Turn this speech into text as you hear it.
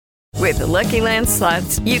With the Lucky Land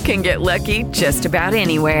Slots, you can get lucky just about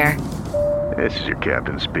anywhere. This is your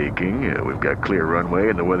captain speaking. We've got clear runway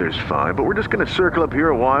and the weather's fine, but we're just going to circle up here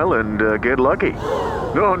a while and get lucky.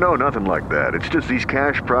 No, nothing like that. It's just these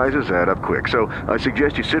cash prizes add up quick. So I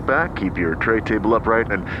suggest you sit back, keep your tray table upright,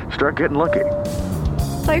 and start getting lucky.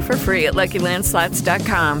 Play for free at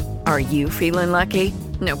LuckyLandSlots.com. Are you feeling lucky?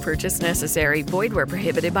 No purchase necessary. Void where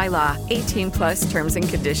prohibited by law. 18 plus terms and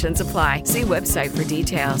conditions apply. See website for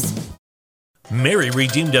details. Mary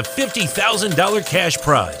redeemed a $50,000 cash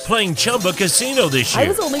prize playing Chumba Casino this year. I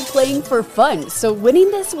was only playing for fun, so winning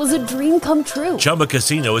this was a dream come true. Chumba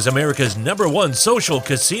Casino is America's #1 social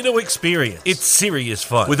casino experience. It's serious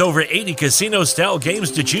fun. With over 80 casino-style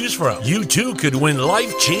games to choose from, you too could win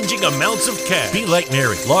life-changing amounts of cash. Be like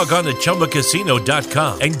Mary. Log on to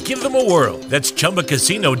ChumbaCasino.com and give them a whirl. That's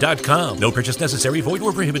ChumbaCasino.com. No purchase necessary. Void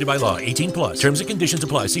where prohibited by law. 18 plus. Terms and conditions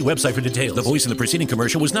apply. See website for details. The voice in the preceding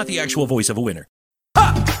commercial was not the actual voice of a winner.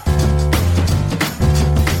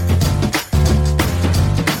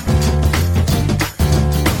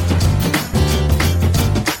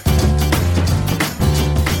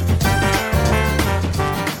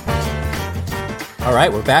 All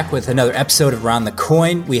right, we're back with another episode of Around the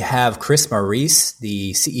Coin. We have Chris Maurice,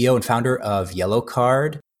 the CEO and founder of Yellow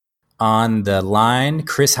Card, on the line.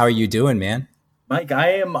 Chris, how are you doing, man? Mike,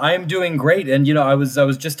 I am doing great, and I was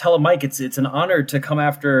just telling Mike it's an honor to come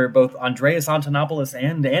after both Andreas Antonopoulos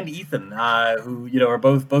and Ethan, who are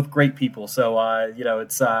both great people. So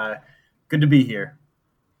it's good to be here.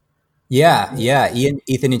 Yeah.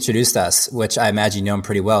 Ethan introduced us, which I imagine you know him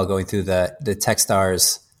pretty well, going through the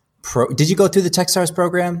Techstars. Did you go through the Techstars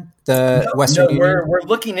program? Western Union? We're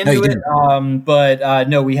looking into it, but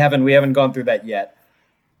no, we haven't gone through that yet.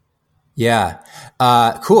 Yeah.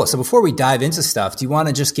 Cool. So before we dive into stuff, do you want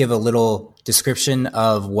to just give a little description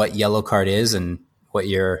of what Yellow Card is and what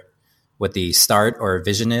the start or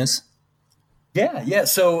vision is? Yeah.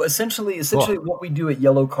 So essentially cool. What we do at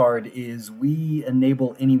Yellow Card is we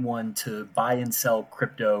enable anyone to buy and sell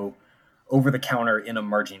crypto over the counter in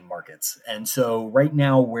emerging markets. And so right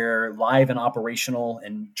now we're live and operational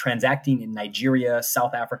and transacting in Nigeria,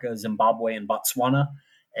 South Africa, Zimbabwe, and Botswana.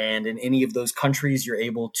 And in any of those countries, you're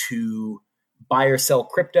able to buy or sell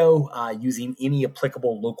crypto using any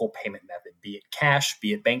applicable local payment method, be it cash,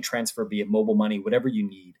 be it bank transfer, be it mobile money, whatever you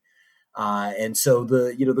need. And so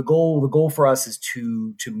the goal for us is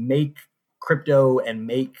to make crypto and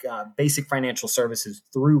make basic financial services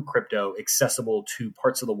through crypto accessible to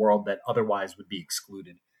parts of the world that otherwise would be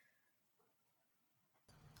excluded.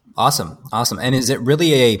 Awesome. And is it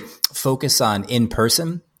really a focus on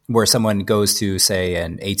in-person, where someone goes to, say,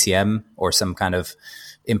 an ATM or some kind of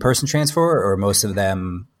in-person transfer, or most of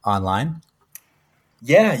them online?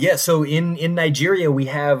 Yeah. So in Nigeria, we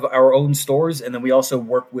have our own stores, and then we also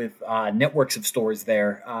work with networks of stores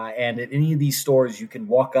there. And at any of these stores, you can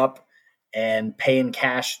walk up and pay in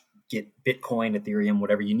cash, get Bitcoin, Ethereum,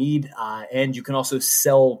 whatever you need. And you can also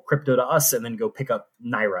sell crypto to us and then go pick up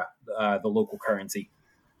Naira, the local currency.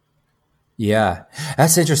 Yeah,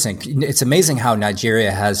 that's interesting. It's amazing how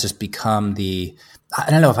Nigeria has just become I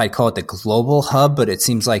don't know if I'd call it the global hub, but it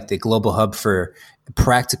seems like the global hub for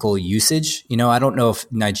practical usage. I don't know if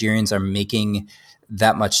Nigerians are making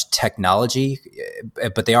that much technology,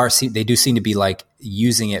 but they do seem to be like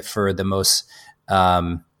using it for the most,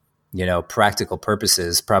 practical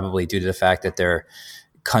purposes, probably due to the fact that their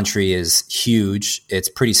country is huge. It's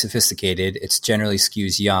pretty sophisticated. It's generally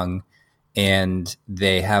skews young. And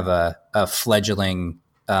they have a fledgling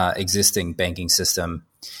existing banking system.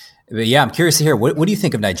 But yeah, I'm curious to hear, what do you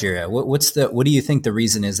think of Nigeria? What do you think the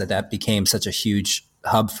reason is that became such a huge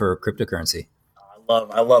hub for cryptocurrency?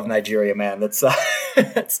 I love Nigeria, man. That's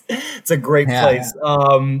it's a great place.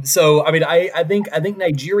 So I mean, I think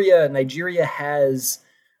Nigeria has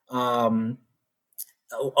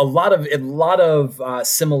a lot of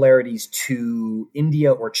similarities to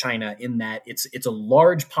India or China in that it's a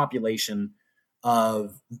large population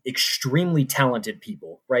of extremely talented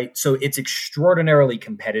people, right? So it's extraordinarily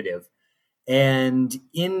competitive. And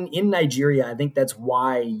in Nigeria, I think that's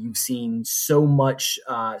why you've seen so much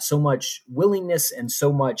willingness and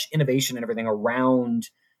so much innovation and everything around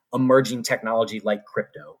emerging technology like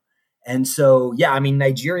crypto. And so, yeah, I mean,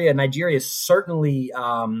 Nigeria is certainly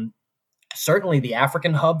the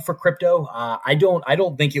African hub for crypto. I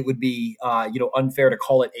don't think it would be unfair to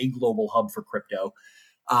call it a global hub for crypto.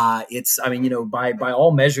 By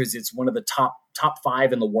all measures, it's one of the top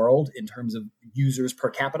 5 in the world in terms of users per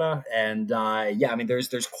capita. And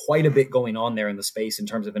there's quite a bit going on there in the space in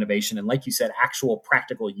terms of innovation and, like you said, actual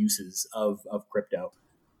practical uses of crypto.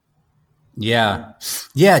 Yeah.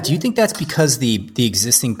 Yeah. Do you think that's because the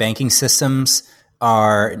existing banking systems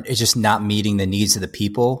are just not meeting the needs of the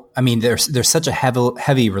people? I mean, there's such a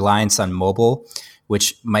heavy reliance on mobile,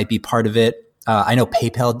 which might be part of it. I know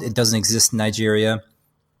PayPal, it doesn't exist in Nigeria.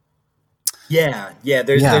 Yeah.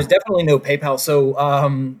 There's definitely no PayPal.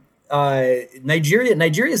 So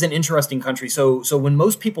Nigeria is an interesting country. So when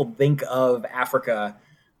most people think of Africa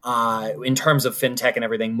in terms of fintech and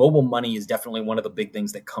everything, mobile money is definitely one of the big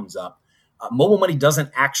things that comes up. Mobile money doesn't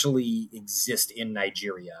actually exist in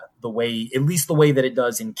Nigeria at least the way that it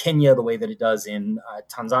does in Kenya, the way that it does in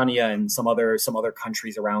Tanzania and some other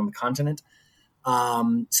countries around the continent.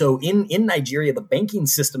 So in Nigeria, the banking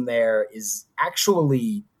system there is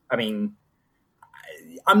actually, I mean,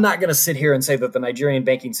 I'm not going to sit here and say that the Nigerian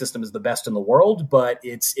banking system is the best in the world, but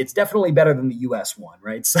it's definitely better than the U.S. one,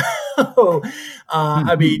 right? So,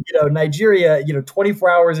 I mean, Nigeria, 24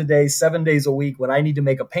 hours a day, 7 days a week, when I need to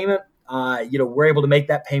make a payment, we're able to make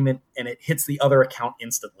that payment and it hits the other account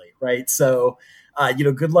instantly, right? So,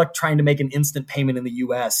 good luck trying to make an instant payment in the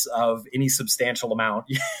U.S. of any substantial amount,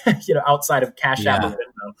 outside of Cash App or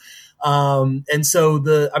Venmo. And so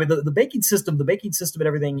the banking system and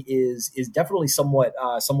everything is definitely somewhat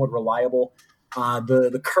reliable.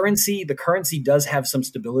 The currency does have some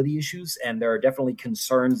stability issues, and there are definitely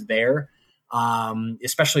concerns there.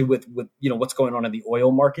 Especially with what's going on in the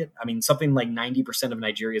oil market. I mean, something like 90% of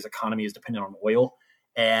Nigeria's economy is dependent on oil.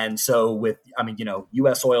 And so with,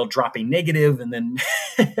 U.S. oil dropping negative and then,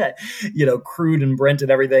 crude and Brent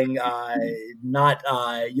and everything, not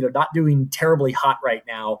doing terribly hot right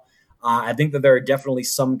now. I think that there are definitely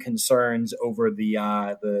some concerns over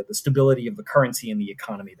the stability of the currency and the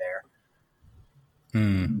economy there.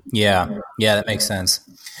 Yeah, that makes sense.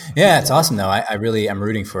 Yeah, it's awesome though. I'm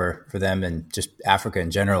rooting for them and just Africa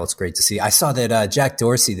in general. It's great to see. I saw that Jack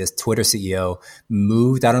Dorsey, this Twitter CEO,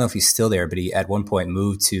 moved. I don't know if he's still there, but he at one point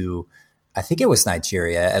moved to, I think it was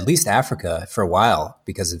Nigeria, at least Africa for a while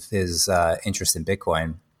because of his interest in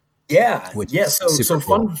Bitcoin. Yeah. So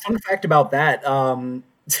cool. Fun fact about that.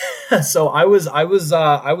 So I was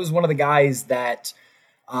one of the guys that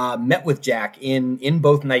met with Jack in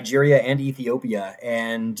both Nigeria and Ethiopia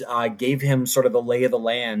and gave him sort of the lay of the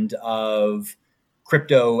land of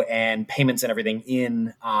crypto and payments and everything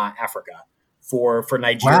in Africa for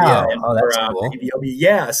Nigeria and for Ethiopia.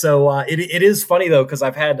 Yeah, so it is funny though because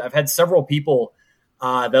I've had several people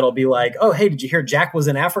that'll be like, "Oh, hey, did you hear Jack was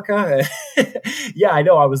in Africa?" Yeah, I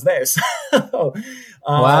know, I was there. So,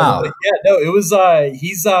 wow. Yeah, no, it was.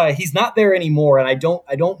 He's not there anymore, and I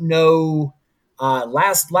don't know.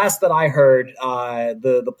 Last that I heard,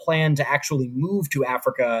 the plan to actually move to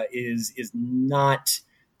Africa is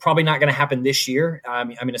probably not going to happen this year. I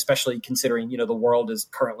mean, especially considering the world is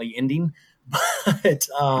currently ending. But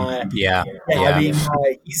I mean,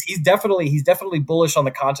 he's definitely bullish on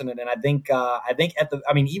the continent, and I think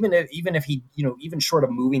even if he even short of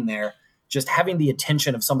moving there, just having the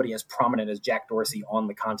attention of somebody as prominent as Jack Dorsey on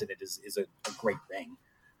the continent is a great thing.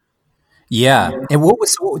 Yeah. And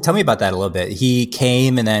tell me about that a little bit. He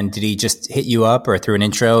came and then did he just hit you up or through an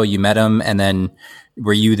intro, you met him and then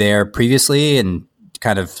were you there previously and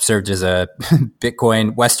kind of served as a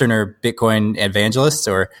Westerner Bitcoin evangelist,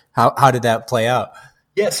 or how did that play out?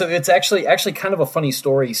 Yeah. So it's actually kind of a funny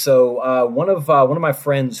story. So one of my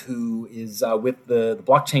friends who is with the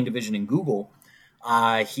blockchain division in Google,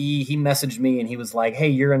 he messaged me and he was like, "Hey,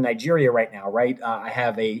 you're in Nigeria right now, right? I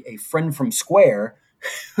have a friend from Square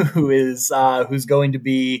who's going to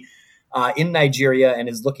be in Nigeria and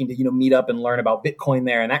is looking to meet up and learn about Bitcoin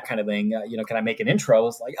there and that kind of thing. Can I make an intro?" I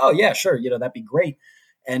was like, "Oh yeah, sure. That'd be great."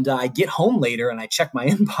 And I get home later and I check my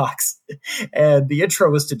inbox, and the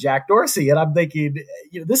intro was to Jack Dorsey, and I'm thinking,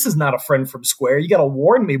 this is not a friend from Square. You got to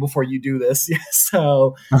warn me before you do this.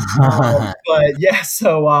 So,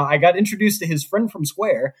 so I got introduced to his friend from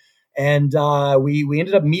Square, and we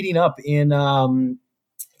ended up meeting up in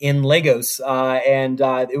Lagos, and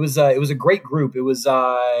it was a great group. It was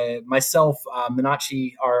myself,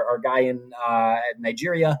 Minachi, our guy in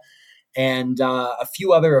Nigeria, and a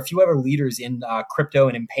few other leaders in crypto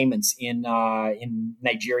and in payments in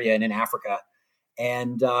Nigeria and in Africa.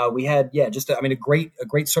 And we had a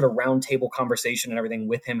great sort of roundtable conversation and everything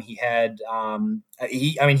with him. He had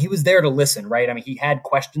he was there to listen, right? I mean, he had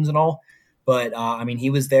questions and all. But he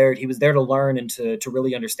was there to learn and to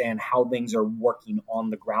really understand how things are working on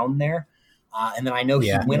the ground there. And then I know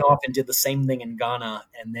he went off and did the same thing in Ghana,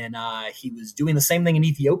 and then he was doing the same thing in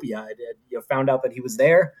Ethiopia. I found out that he was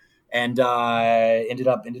there, and ended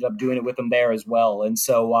up doing it with him there as well. And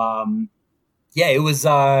so it was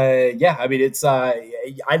it's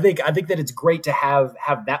I think that it's great to have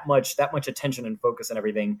that much attention and focus and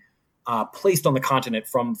everything placed on the continent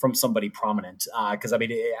from somebody prominent. Because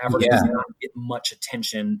Africa does not get much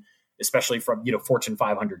attention, especially from Fortune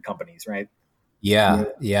 500 companies, right? Yeah,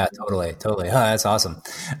 totally. Oh, that's awesome.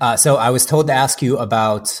 So I was told to ask you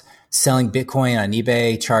about selling Bitcoin on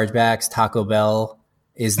eBay, chargebacks, Taco Bell.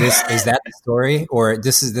 Is that the story, or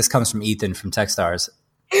this comes from Ethan from Techstars?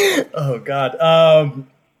 Oh God.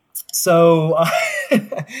 So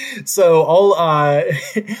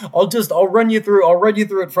I'll run you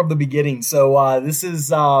through it from the beginning. So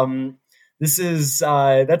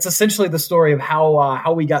that's essentially the story of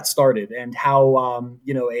how we got started, and how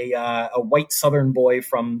a white Southern boy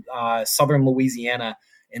from Southern Louisiana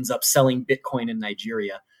ends up selling Bitcoin in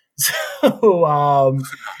Nigeria. So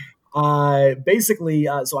basically,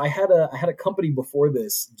 so I had a company before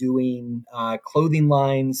this doing clothing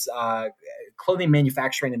lines, clothing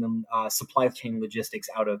manufacturing, and then supply chain logistics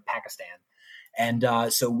out of Pakistan. And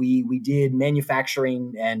so we did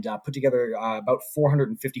manufacturing and put together about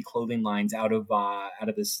 450 clothing lines out of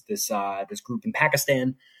this group in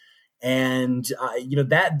Pakistan. And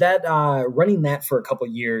that running that for a couple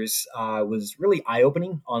of years was really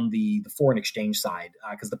eye-opening on the foreign exchange side,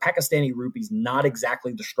 because the Pakistani rupee is not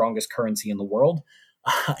exactly the strongest currency in the world.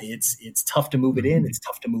 It's tough to move it in, it's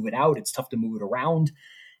tough to move it out, it's tough to move it around.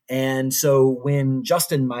 And so when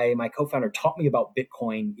Justin, my co-founder, taught me about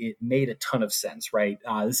Bitcoin, it made a ton of sense, right?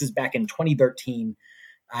 This is back in 2013.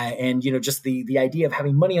 And, just the idea of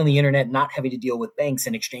having money on the internet, not having to deal with banks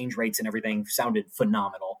and exchange rates and everything sounded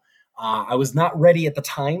phenomenal. I was not ready at the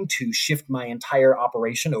time to shift my entire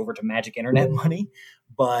operation over to magic internet money,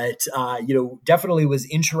 but, definitely was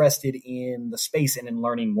interested in the space and in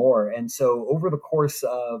learning more. And so over the course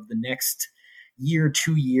of the next year,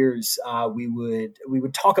 2 years, we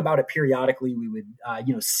would talk about it periodically. We would,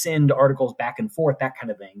 send articles back and forth, that kind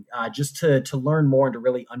of thing, just to learn more and to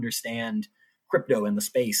really understand crypto in the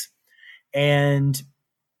space. And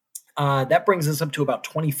that brings us up to about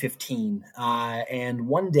 2015. And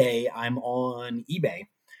one day I'm on eBay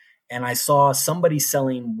and I saw somebody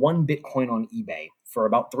selling one Bitcoin on eBay for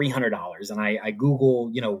about $300. And I Google,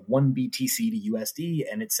 one BTC to USD,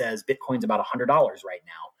 and it says Bitcoin's about $100 right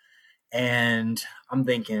now. And I'm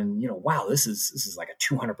thinking, wow, this is like a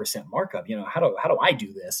 200% markup. How do I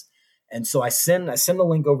do this? And so I send the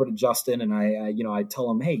link over to Justin, and I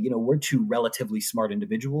tell him, hey, we're two relatively smart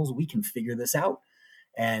individuals. We can figure this out.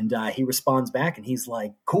 And he responds back, and he's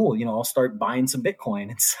like, cool, I'll start buying some Bitcoin.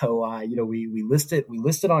 And so we list it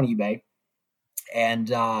on eBay, and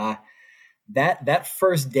that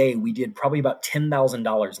first day we did probably about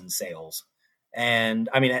 $10,000 in sales. And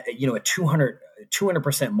I mean, a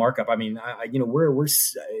 200% markup. I mean, we're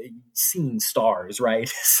seeing stars, right?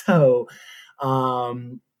 So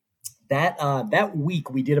that week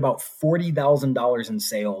we did about $40,000 in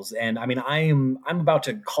sales. And I mean, I'm about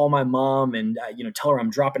to call my mom and tell her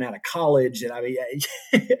I'm dropping out of college, and I mean,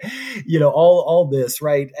 all this,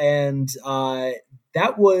 right? And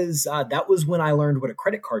that was when I learned what a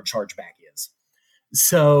credit card chargeback is.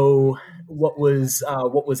 So what was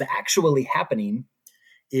actually happening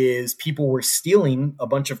is people were stealing a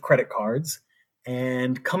bunch of credit cards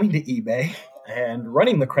and coming to eBay and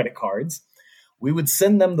running the credit cards. We would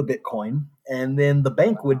send them the Bitcoin, and then the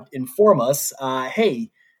bank would inform us, hey,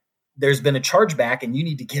 there's been a chargeback and you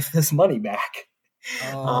need to give this money back.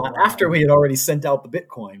 After we had already sent out the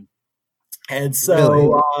Bitcoin. And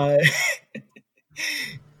so, really?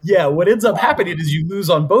 Yeah, what ends up happening is you lose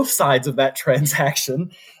on both sides of that transaction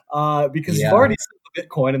because you've already sent the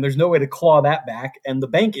Bitcoin and there's no way to claw that back. And the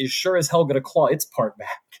bank is sure as hell going to claw its part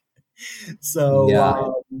back.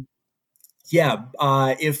 So,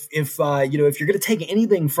 if you're going to take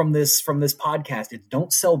anything from this podcast, it's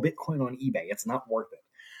don't sell Bitcoin on eBay. It's not worth it.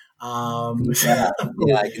 I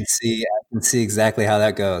can see exactly how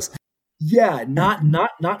that goes. Yeah,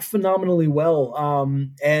 not phenomenally well.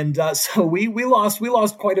 So we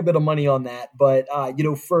lost quite a bit of money on that. But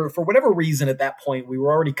for whatever reason at that point, we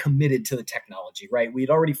were already committed to the technology, right?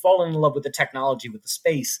 We'd already fallen in love with the technology, with the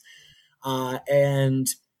space, and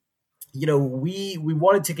we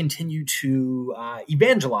wanted to continue to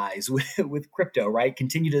evangelize with crypto, right?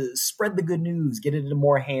 Continue to spread the good news, get it into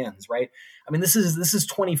more hands, right? I mean, this is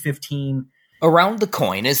 2015. Around the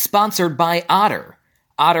Coin is sponsored by Otter.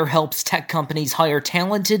 Otter helps tech companies hire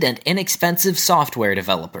talented and inexpensive software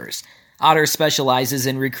developers. Otter specializes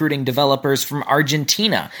in recruiting developers from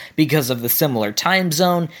Argentina because of the similar time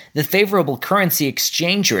zone, the favorable currency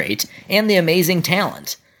exchange rate, and the amazing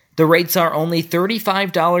talent. The rates are only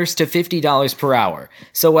 $35 to $50 per hour,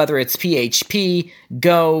 so whether it's PHP,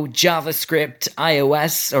 Go, JavaScript,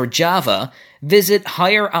 iOS, or Java, Visit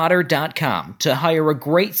HireOtter.com to hire a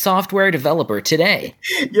great software developer today.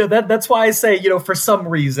 Yeah, that's why I say, for some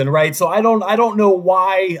reason, right? So I don't know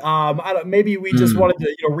why. Maybe we just wanted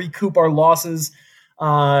to, recoup our losses.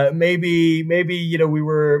 Maybe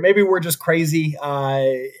we're just crazy.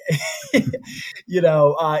 Any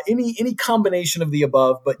combination of the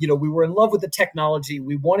above. But we were in love with the technology.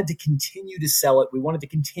 We wanted to continue to sell it. We wanted to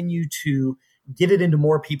continue to get it into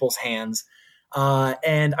more people's hands.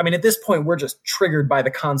 And I mean, at this point, we're just triggered by the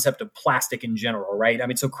concept of plastic in general, right? I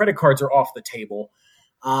mean, so credit cards are off the table.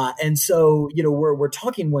 And so, we're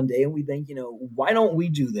talking one day and we think, why don't we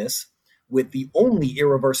do this with the only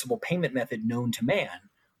irreversible payment method known to man,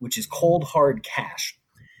 which is cold hard cash.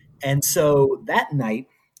 And so that night,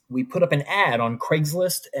 we put up an ad on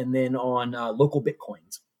Craigslist and then on local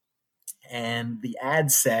Bitcoins. And the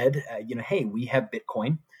ad said, hey, we have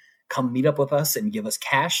Bitcoin. Come meet up with us and give us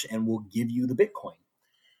cash and we'll give you the Bitcoin.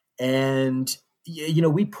 And,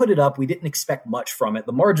 we put it up. We didn't expect much from it.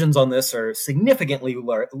 The margins on this are significantly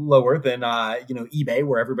lower than, eBay,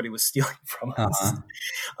 where everybody was stealing from us.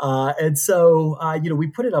 And so, we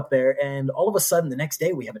put it up there and all of a sudden the next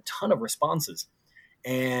day we have a ton of responses.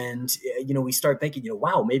 And, we start thinking,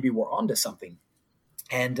 wow, maybe we're onto something.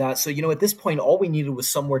 And so, at this point, all we needed was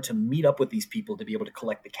somewhere to meet up with these people to be able to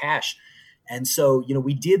collect the cash. And so,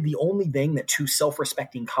 we did the only thing that two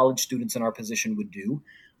self-respecting college students in our position would do.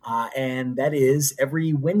 And that is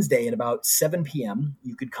every Wednesday at about 7 p.m.,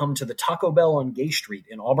 you could come to the Taco Bell on Gay Street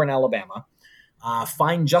in Auburn, Alabama.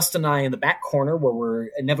 Find Justin and I in the back corner where we're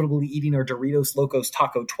inevitably eating our Doritos Locos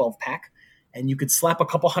Taco 12-pack. And you could slap a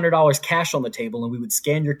couple $100 cash on the table and we would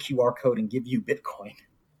scan your QR code and give you Bitcoin.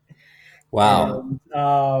 Wow.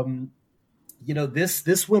 And,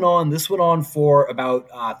 this went on for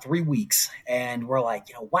about 3 weeks, and we're like,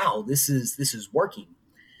 wow, this is working.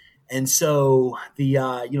 And so the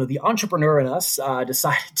entrepreneur in us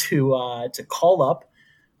decided to call up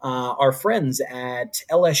our friends at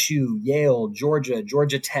LSU, Yale,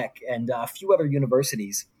 Georgia Tech, and a few other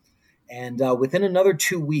universities. And within another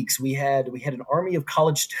 2 weeks, we had an army of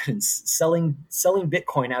college students selling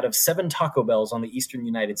Bitcoin out of 7 Taco Bells on the eastern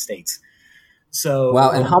United States. So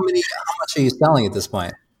wow, and how much are you selling at this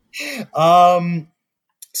point?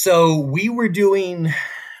 So we were doing,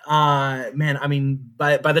 by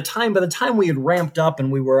the time we had ramped up and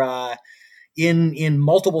we were in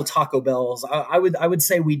multiple Taco Bells, I would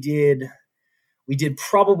say we did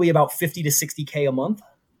probably about 50 to 60K a month.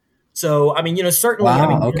 So certainly,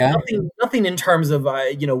 wow, okay. nothing in terms of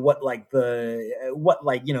what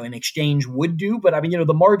an exchange would do, but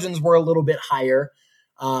the margins were a little bit higher.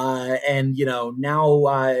 And now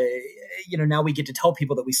we get to tell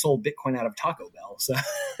people that we sold Bitcoin out of Taco Bell. So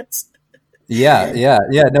yeah.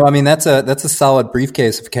 No, that's a solid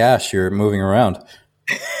briefcase of cash you're moving around.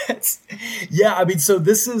 Yeah. So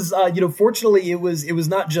this is, fortunately it was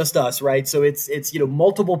not just us, right? So it's,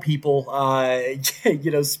 multiple people,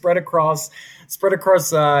 spread across,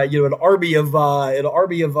 an army of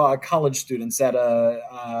college students out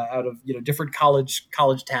of different college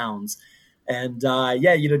towns. And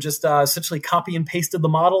just essentially copy and pasted the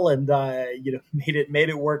model and made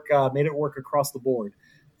it work across the board.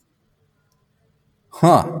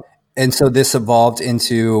 Huh. And so this evolved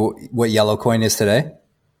into what Yellowcoin is today?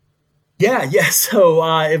 Yeah. So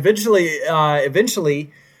eventually,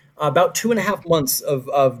 about 2.5 months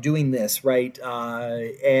of doing this, right?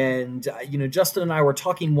 Justin and I were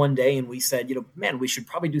talking one day, and we said, man, we should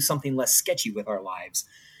probably do something less sketchy with our lives.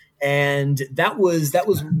 And that was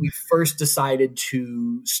when we first decided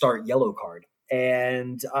to start Yellow Card.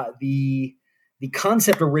 And the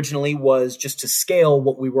concept originally was just to scale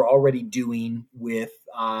what we were already doing with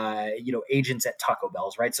agents at Taco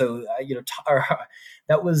Bell's, right? So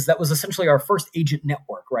that was essentially our first agent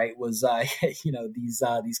network, right? Was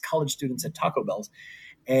these college students at Taco Bell's.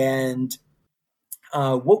 And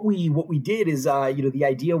what we did is, the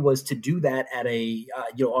idea was to do that at on a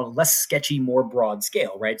less sketchy, more broad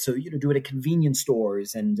scale, right? So, do it at convenience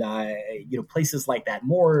stores and, places like that,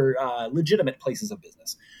 more legitimate places of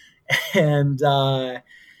business. And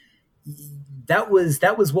that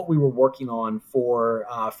was what we were working on for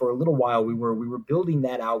a little while. We were building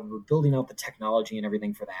that out. We were building out the technology and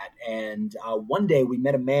everything for that. And one day we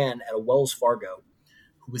met a man at a Wells Fargo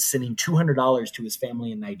who was sending $200 to his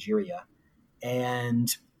family in Nigeria.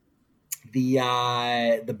 And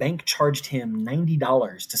the bank charged him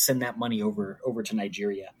 $90 to send that money over to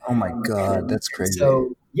Nigeria. Oh my God, that's crazy.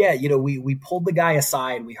 So yeah, we pulled the guy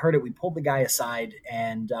aside. We heard it. We pulled the guy aside,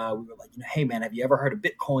 and we were like, hey man, have you ever heard of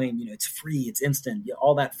Bitcoin? It's free, it's instant,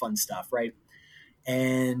 all that fun stuff, right?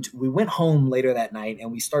 And we went home later that night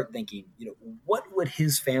and we start thinking, what would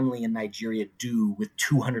his family in Nigeria do with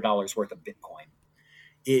 $200 worth of Bitcoin?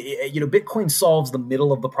 Bitcoin solves the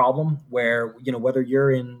middle of the problem where, whether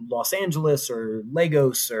you're in Los Angeles or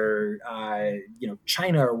Lagos or,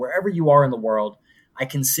 China or wherever you are in the world, I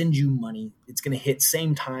can send you money. It's going to hit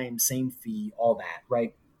same time, same fee, all that,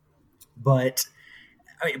 right? But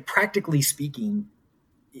practically speaking,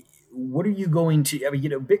 what are you going to,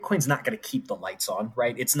 Bitcoin's not going to keep the lights on,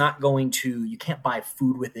 right? It's not going to, you can't buy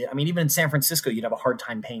food with it. Even in San Francisco, you'd have a hard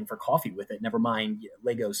time paying for coffee with it, never mind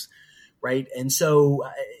Lagos, right? And so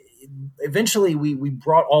eventually we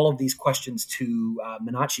brought all of these questions to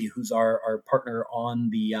Minachi, who's our partner on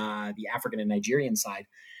the African and Nigerian side.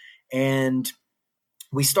 And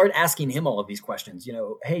we start asking him all of these questions,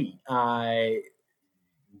 hey,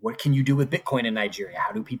 what can you do with Bitcoin in Nigeria?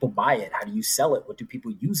 How do people buy it? How do you sell it? What do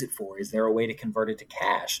people use it for? Is there a way to convert it to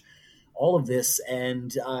cash? All of this.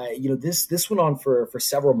 And, this went on for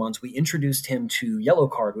several months. We introduced him to Yellow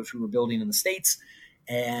Card, which we were building in the States.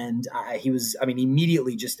 And he was,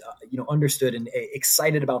 immediately just, understood and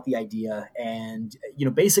excited about the idea. And,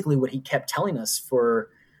 basically what he kept telling us for,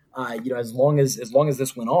 as long as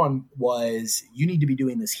this went on was you need to be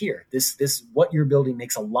doing this here. This what you're building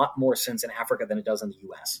makes a lot more sense in Africa than it does in the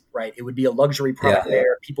US, right? It would be a luxury product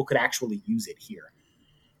there. People could actually use it here.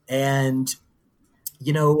 And,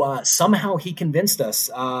 somehow he convinced us.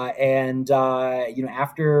 After,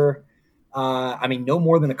 no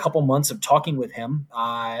more than a couple months of talking with him,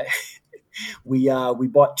 we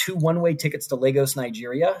bought 2 one-way tickets to Lagos,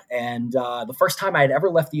 Nigeria. And the first time I had ever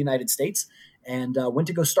left the United States, and went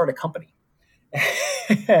to go start a company.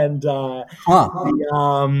 And the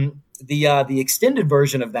extended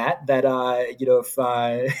version of that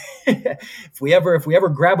if we ever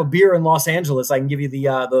grab a beer in Los Angeles, I can give you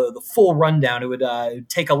the full rundown. It would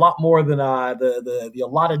take a lot more than the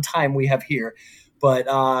allotted time we have here. But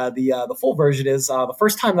the full version is the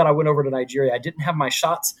first time that I went over to Nigeria, I didn't have my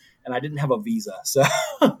shots and I didn't have a visa. So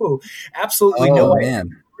absolutely no idea what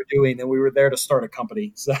we were doing. And we were there to start a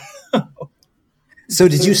company. So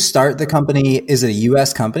did you start the company? Is it a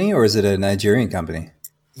U.S. company or is it a Nigerian company?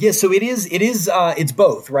 Yeah, so it is. It's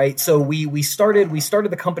both, right? So we started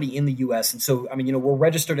the company in the U.S. And so we're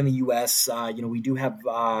registered in the U.S. We do have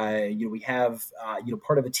we have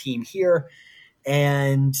part of a team here.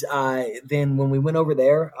 And then when we went over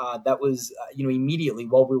there, that was immediately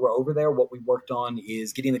while we were over there, what we worked on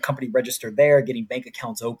is getting the company registered there, getting bank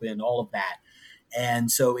accounts open, all of that.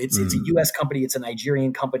 And so it's a U.S. company, it's a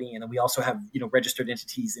Nigerian company, and then we also have registered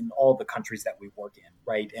entities in all the countries that we work in,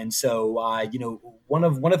 right? And so one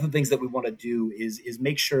of the things that we want to do is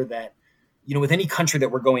make sure that with any country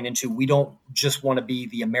that we're going into, we don't just want to be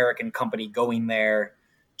the American company going there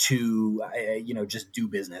to just do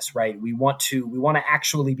business, right? We want to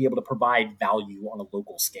actually be able to provide value on a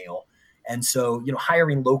local scale. And so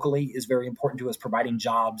hiring locally is very important to us, providing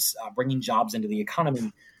jobs, bringing jobs into the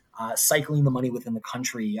economy. Cycling the money within the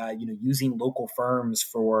country, using local firms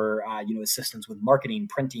for assistance with marketing,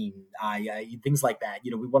 printing, things like that.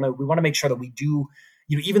 We want to make sure that we do,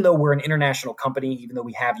 even though we're an international company, even though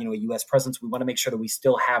we have a U.S. presence, we want to make sure that we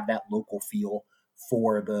still have that local feel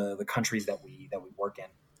for the countries that we work in.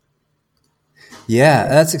 Yeah,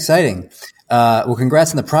 that's exciting. Well,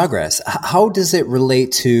 congrats on the progress. How does it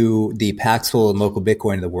relate to the Paxful and local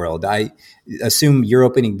Bitcoin of the world? I assume you're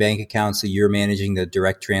opening bank accounts, so you're managing the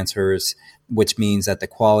direct transfers, which means that the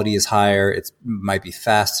quality is higher. It might be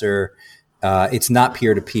faster. It's not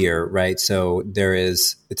peer-to-peer, right? So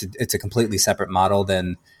it's a completely separate model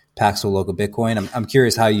than Paxful local Bitcoin. I'm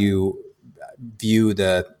curious how you view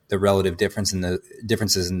the relative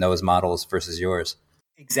differences in those models versus yours.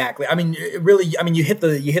 Exactly. You hit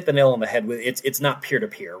the nail on the head with it's not peer to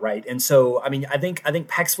peer, right? And so, I think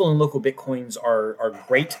Paxful and local Bitcoins are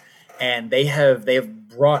great, and they have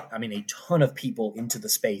brought a ton of people into the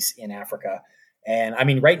space in Africa. And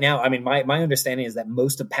right now, my understanding is that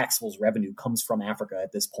most of Paxful's revenue comes from Africa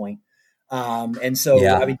at this point. And so,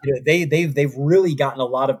 they've really gotten a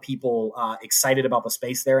lot of people excited about the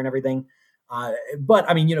space there and everything. But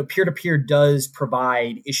peer-to-peer does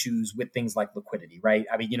provide issues with things like liquidity, right?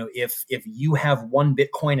 If you have 1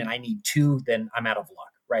 Bitcoin and I need 2, then I'm out of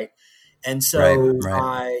luck, right? And so,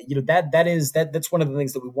 right. That's one of the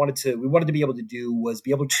things that we wanted to be able to do was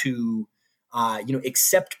be able to,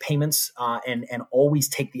 accept payments and always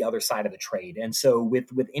take the other side of the trade. And so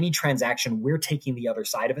with any transaction, we're taking the other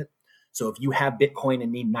side of it. So if you have Bitcoin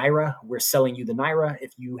and need Naira, we're selling you the Naira.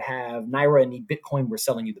 If you have Naira and need Bitcoin, we're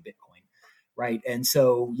selling you the Bitcoin. Right. And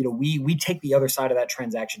so, we take the other side of that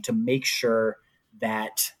transaction to make sure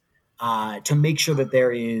that, to make sure that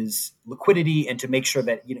there is liquidity and to make sure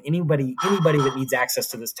that anybody that needs access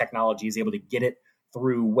to this technology is able to get it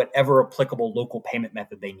through whatever applicable local payment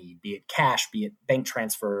method they need, be it cash, be it bank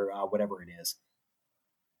transfer, whatever it is.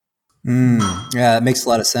 Yeah, that makes a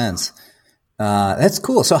lot of sense. That's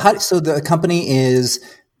cool. So the company is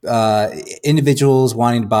individuals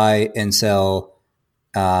wanting to buy and sell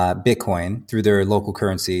Bitcoin through their local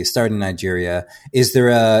currency, starting in Nigeria. Is there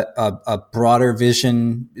a broader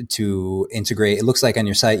vision to integrate? It looks like on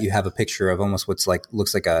your site you have a picture of almost looks like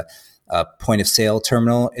a point of sale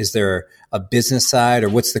terminal. Is there a business side, or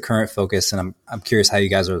what's the current focus? And I'm curious how you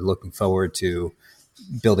guys are looking forward to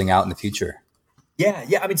building out in the future.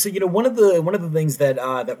 Yeah. I mean, so one of the things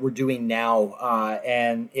that we're doing now,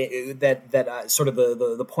 and sort of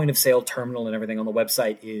the point of sale terminal and everything on the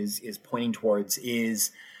website is pointing towards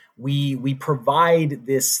is we provide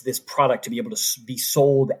this product to be able to be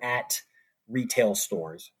sold at retail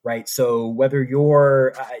stores, right? So whether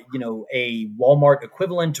you're a Walmart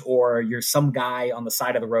equivalent or you're some guy on the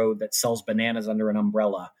side of the road that sells bananas under an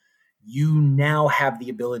umbrella, you now have the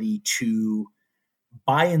ability to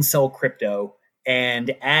buy and sell crypto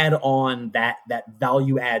and add on that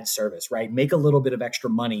value add service, right? Make a little bit of extra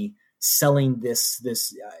money selling this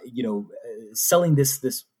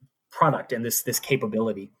product and this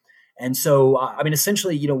capability. And so,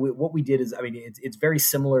 essentially, what we did is, it's very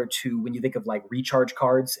similar to when you think of like recharge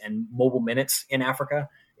cards and mobile minutes in Africa.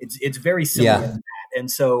 It's very similar to that. And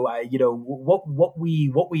so, what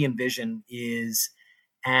we envision is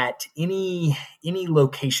at any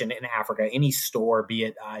location in Africa, any store, be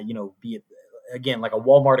it again, like a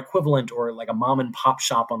Walmart equivalent or like a mom and pop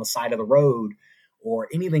shop on the side of the road or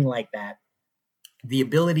anything like that, the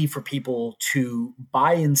ability for people to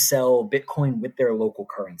buy and sell Bitcoin with their local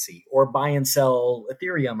currency, or buy and sell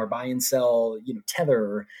Ethereum, or buy and sell, Tether,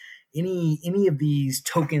 or any of these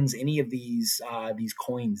tokens, any of these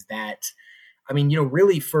coins that,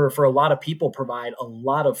 really for a lot of people provide a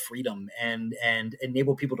lot of freedom and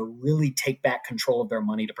enable people to really take back control of their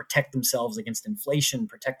money, to protect themselves against inflation,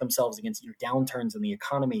 protect themselves against downturns in the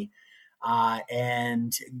economy,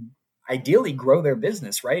 and ideally grow their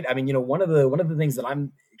business, right? One of the things that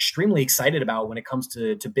I'm extremely excited about when it comes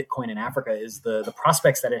to Bitcoin in Africa is the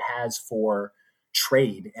prospects that it has for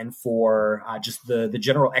trade and for just the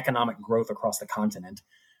general economic growth across the continent.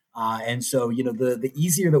 And so, the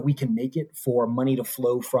easier that we can make it for money to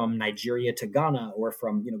flow from Nigeria to Ghana, or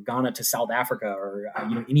from, Ghana to South Africa, or,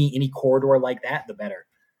 any corridor like that, the better.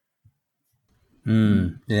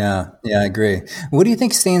 Yeah, I agree. What do you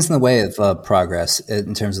think stands in the way of progress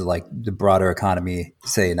in terms of like the broader economy,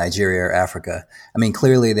 say Nigeria or Africa?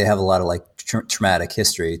 Clearly they have a lot of like traumatic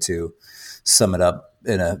history, to sum it up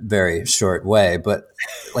in a very short way, but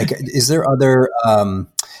like, is there other,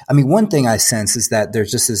 one thing I sense is that there's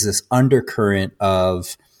just this undercurrent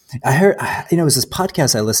of, I heard, it was this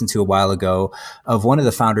podcast I listened to a while ago of one of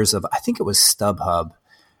the founders of, I think it was StubHub.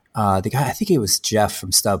 The guy, I think it was Jeff from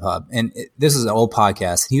StubHub. And this is an old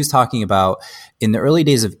podcast. He was talking about in the early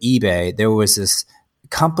days of eBay, there was this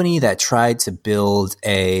company that tried to build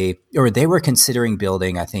they were considering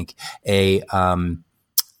building, I think,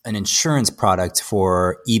 an insurance product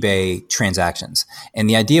for eBay transactions. And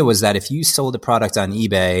the idea was that if you sold a product on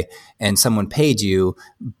eBay and someone paid you,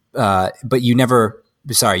 but you're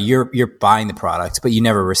buying the product, but you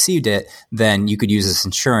never received it, then you could use this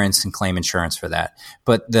insurance and claim insurance for that.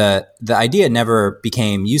 But the idea never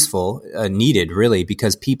became needed really,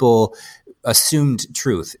 because people assumed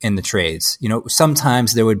truth in the trades.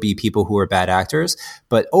 Sometimes there would be people who were bad actors,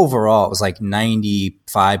 but overall it was like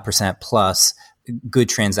 95% plus good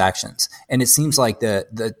transactions. And it seems like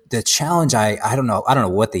the challenge, I don't know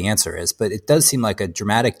what the answer is, but it does seem like a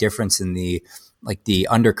dramatic difference in the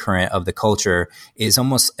undercurrent of the culture is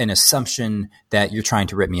almost an assumption that you're trying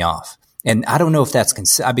to rip me off. And I don't know if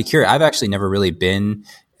that's, I'd be curious. I've actually never really been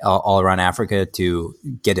all around Africa to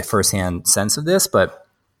get a firsthand sense of this, but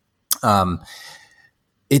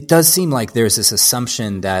it does seem like there's this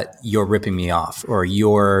assumption that you're ripping me off, or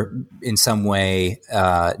you're in some way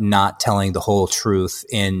not telling the whole truth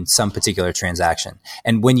in some particular transaction.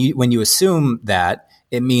 And when you assume that,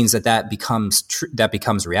 it means that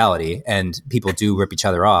becomes reality, and people do rip each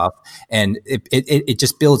other off, and it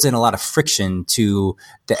just builds in a lot of friction to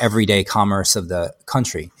the everyday commerce of the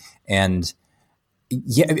country. And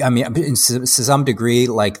yeah, to some degree,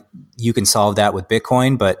 like you can solve that with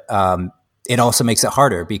Bitcoin, but it also makes it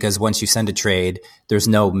harder, because once you send a trade, there's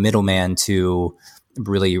no middleman to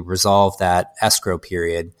really resolve that escrow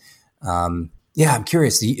period. Yeah, I'm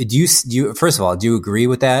curious. Do you first of all, do you agree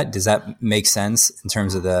with that? Does that make sense in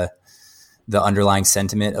terms of the the underlying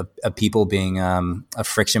sentiment of people being a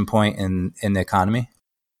friction point in the economy?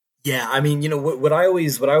 Yeah, I mean, what I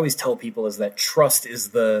always tell people is that trust is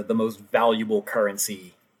the most valuable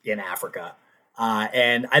currency in Africa.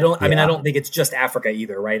 And I don't think it's just Africa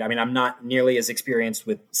either, right? I mean, I'm not nearly as experienced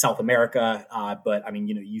with South America, but I mean,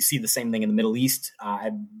 you see the same thing in the Middle East.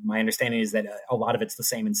 My understanding is that a lot of it's the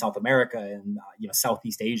same in South America and,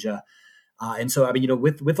 Southeast Asia. And so, I mean,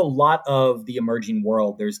 with a lot of the emerging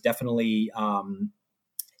world, there's definitely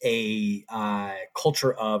a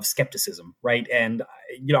culture of skepticism, right? And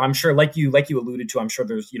I'm sure, like you alluded to, I'm sure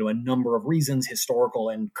there's a number of reasons, historical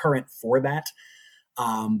and current, for that.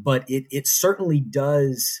 But it certainly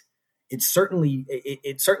does. It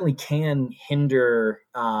certainly can hinder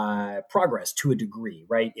progress to a degree,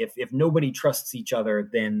 right? If nobody trusts each other,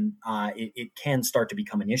 then it can start to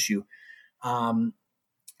become an issue.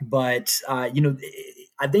 But I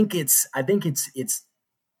think it's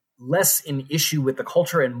less an issue with the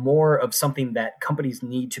culture and more of something that companies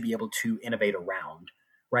need to be able to innovate around,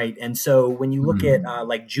 right? And so when you look at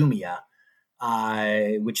like Jumia,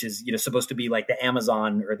 which is supposed to be like the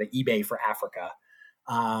Amazon or the eBay for Africa,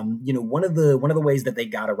 one of the ways that they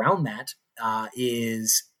got around that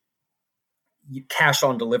is cash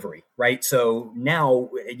on delivery, right? So now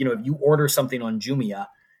if you order something on Jumia,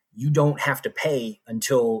 you don't have to pay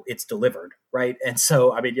until it's delivered, right? And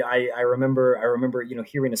so, I mean, I remember,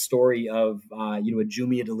 hearing a story of, a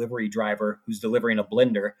Jumia delivery driver who's delivering a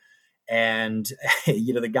blender, and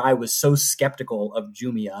the guy was so skeptical of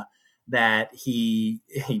Jumia that he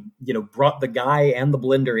brought the guy and the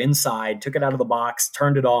blender inside, took it out of the box,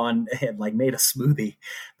 turned it on, and like made a smoothie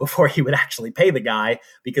before he would actually pay the guy,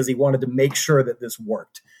 because he wanted to make sure that this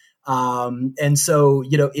worked. And so,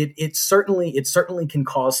 it certainly can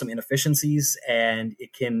cause some inefficiencies, and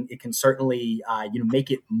it can certainly,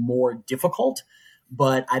 make it more difficult.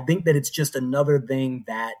 But I think that it's just another thing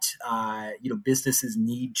that, businesses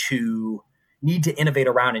need to innovate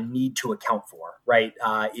around and need to account for, right?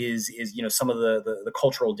 Is some of the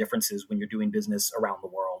cultural differences when you're doing business around the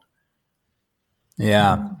world.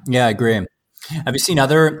 Yeah, I agree. Have you seen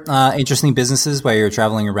other interesting businesses while you're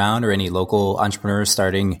traveling around, or any local entrepreneurs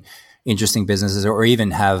starting interesting businesses, or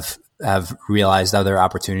even have realized other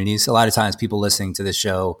opportunities? A lot of times people listening to this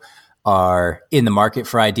show are in the market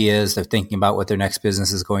for ideas. They're thinking about what their next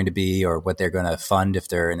business is going to be, or what they're going to fund if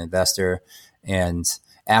they're an investor. And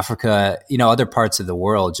Africa, other parts of the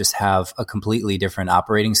world just have a completely different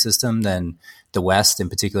operating system than the West, in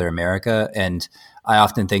particular America. And I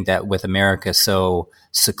often think that with America so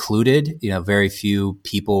secluded, very few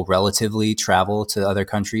people relatively travel to other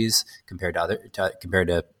countries compared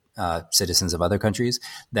to citizens of other countries,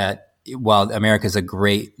 that while America is a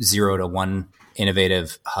great 0 to 1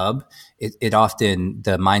 innovative hub, it often,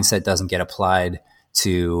 the mindset doesn't get applied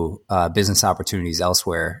to business opportunities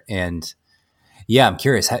elsewhere. And yeah, I'm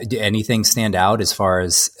curious, did anything stand out as far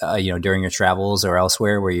as, during your travels or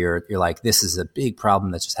elsewhere where you're like, this is a big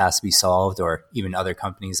problem that just has to be solved, or even other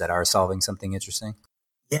companies that are solving something interesting?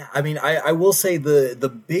 Yeah, I mean, I will say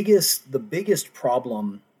the biggest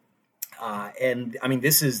problem, and I mean,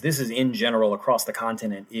 this is in general across the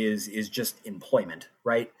continent, is just employment,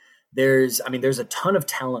 right? There's a ton of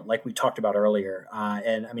talent, like we talked about earlier.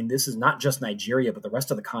 And I mean, this is not just Nigeria, but the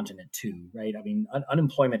rest of the continent too, right? I mean,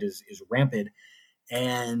 unemployment is rampant.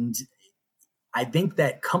 And I think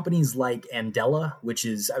that companies like Andela, which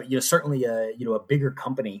is, certainly a bigger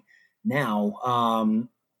company now,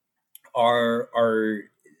 are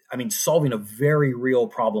solving a very real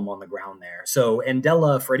problem on the ground there. So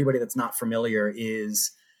Andela, for anybody that's not familiar,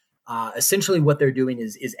 is essentially what they're doing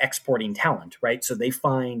is exporting talent, right? So they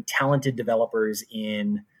find talented developers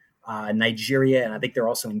in Nigeria, and I think they're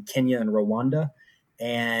also in Kenya and Rwanda,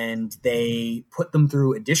 and they put them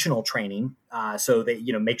through additional training. So they,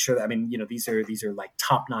 make sure that, these are like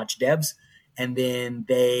top-notch devs, and then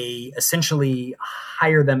they essentially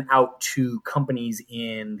hire them out to companies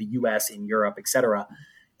in the US, in Europe, et cetera.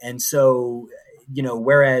 And so,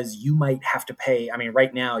 whereas you might have to pay,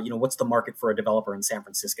 right now, what's the market for a developer in San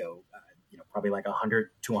Francisco? Probably like 100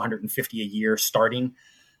 to 150 a year starting.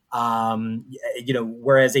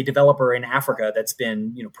 Whereas a developer in Africa that's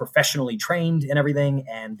been, professionally trained and everything,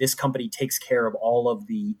 and this company takes care of all of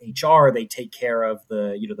the HR, they take care of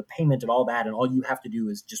the, the payment and all that. And all you have to do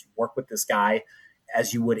is just work with this guy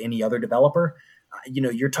as you would any other developer.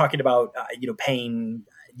 You're talking about, paying,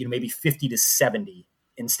 maybe 50 to 70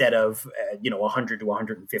 instead of, 100 to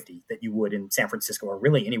 150 that you would in San Francisco, or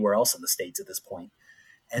really anywhere else in the States at this point.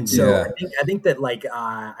 And so yeah. I think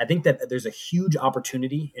that there's a huge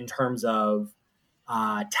opportunity in terms of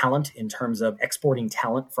talent, in terms of exporting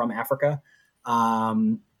talent from Africa.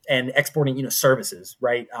 And and exporting, services,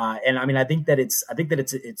 right? And I mean, I think that it's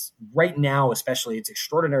right now, especially, it's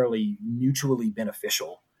extraordinarily mutually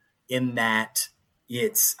beneficial in that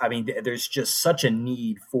there's just such a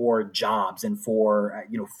need for jobs and for,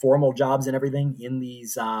 formal jobs and everything in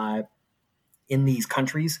these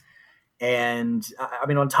countries. And I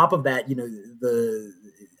mean, on top of that, the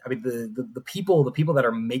people that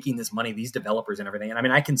are making this money, these developers and everything. And I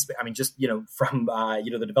mean, from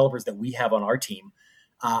the developers that we have on our team,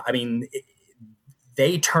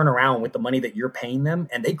 they turn around with the money that you're paying them,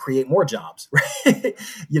 and they create more jobs, right?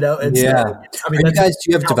 And yeah. So, do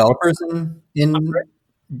you have developers do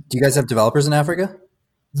you guys have developers in Africa?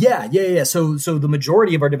 Yeah. So the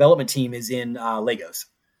majority of our development team is in Lagos.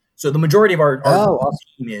 So the majority of our awesome.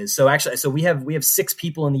 team is. So actually, we have 6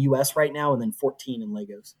 people in the US right now, and then 14 in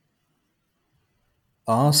Lagos.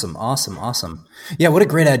 Awesome. Yeah, what a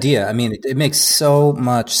great idea. I mean, it makes so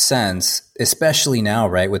much sense, especially now,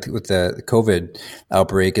 right, with the COVID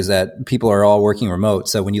outbreak, is that people are all working remote.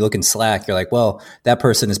 So when you look in Slack, you're like, well, that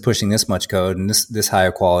person is pushing this much code and this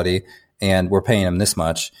higher quality, and we're paying them this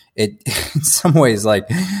much. It in some ways like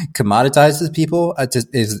commoditizes people.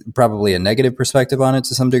 Is probably a negative perspective on it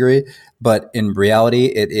to some degree, but in reality,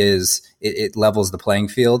 it levels the playing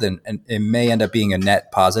field, and it may end up being a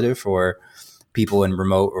net positive for people in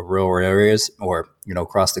remote or rural areas, or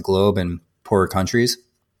across the globe in poorer countries,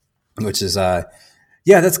 which is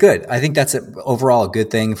that's good. I think that's overall a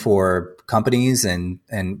good thing for companies, and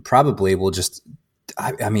probably will just.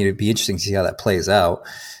 I mean, it'd be interesting to see how that plays out.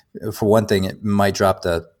 For one thing, it might drop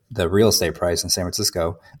the real estate price in San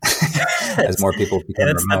Francisco as more people become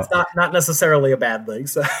remote. That's not necessarily a bad thing.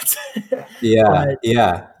 So yeah.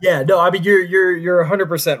 No, I mean, you're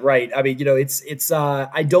 100% right. I mean, it's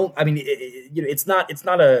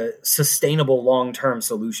not a sustainable long-term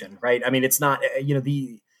solution, right? I mean, it's not,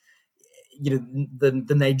 the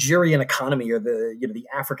Nigerian economy or the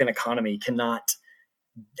African economy cannot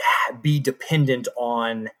be dependent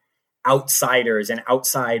on outsiders and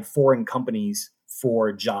outside foreign companies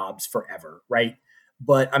for jobs forever, right?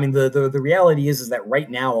 But I mean, the reality is that right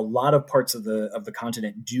now, a lot of parts of the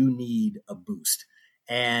continent do need a boost.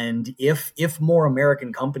 And if more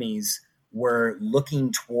American companies were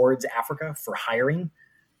looking towards Africa for hiring,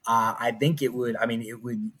 I think you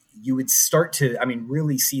would start to,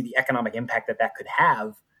 really see the economic impact that could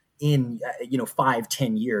have in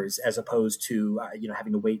 5-10 years, as opposed to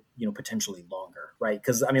having to wait potentially longer, right?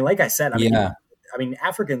 Because I mean, like I said,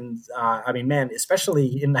 Africans, man,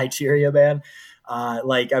 especially in Nigeria, man,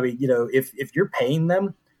 if you're paying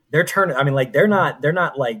them, they're they're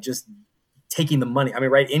not like just taking the money. I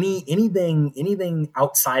mean, right? Anything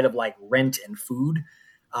outside of like rent and food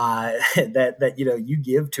that you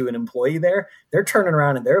give to an employee there, they're turning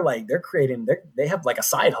around and they have like a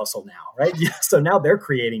side hustle now, right? So now they're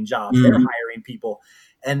creating jobs, they're hiring people.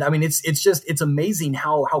 And I mean, it's amazing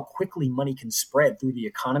how quickly money can spread through the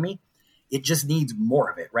economy. It just needs more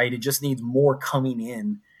of it, right? It just needs more coming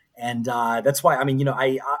in. And that's why,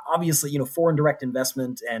 I obviously, foreign direct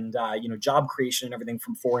investment and, job creation and everything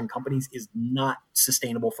from foreign companies is not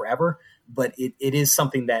sustainable forever, but it is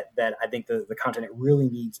something that I think the continent really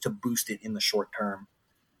needs to boost it in the short term.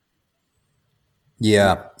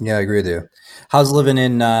 Yeah, I agree with you. How's living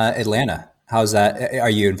in Atlanta? How's that? Are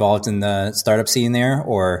you involved in the startup scene there?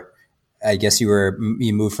 Or I guess you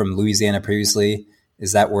moved from Louisiana previously.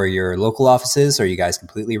 Is that where your local office is, or are you guys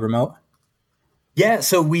completely remote? Yeah,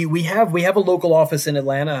 so we have a local office in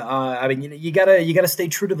Atlanta. You gotta stay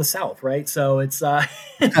true to the South, right? So it's I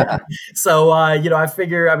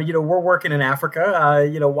figure we're working in Africa.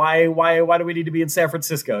 Why do we need to be in San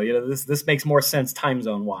Francisco? This makes more sense time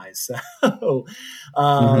zone wise. So,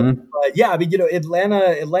 but yeah,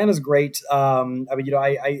 Atlanta's great. I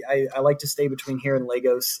like to stay between here and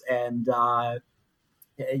Lagos, and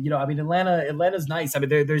Atlanta's nice. I mean,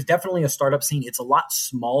 there's definitely a startup scene. It's a lot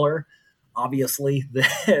smaller, obviously,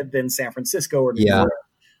 than San Francisco or New York.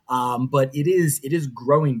 But it is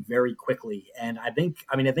growing very quickly. And I think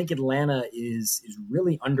Atlanta is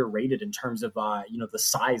really underrated in terms of, the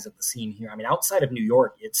size of the scene here. I mean, outside of New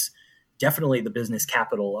York, it's definitely the business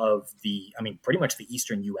capital of pretty much the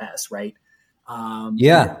Eastern US, right? For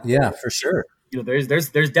sure.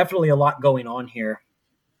 There's definitely a lot going on here.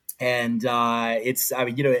 And it's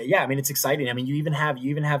exciting. I mean, you even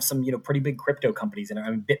have some pretty big crypto companies,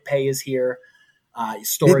 and BitPay is here.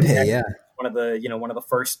 StorageX, one of the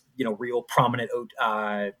first real prominent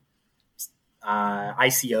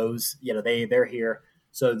ICOs. They're here.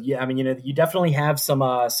 So yeah, you definitely have some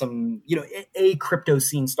a crypto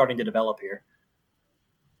scene starting to develop here.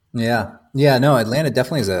 Yeah. Yeah. No, Atlanta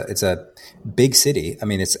definitely it's a big city. I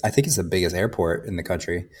mean, I think it's the biggest airport in the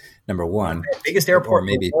country, number one, Biggest or airport in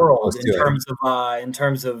the maybe world close to it. in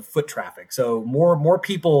terms of foot traffic. So more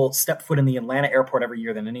people step foot in the Atlanta airport every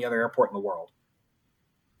year than any other airport in the world.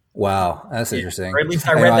 Wow. That's interesting. Or at least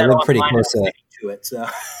I read that live online pretty close to it. So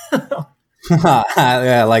yeah,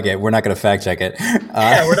 I like it. We're not going to fact check it.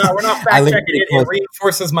 yeah, we're not fact checking it. It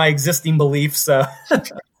reinforces my existing beliefs. So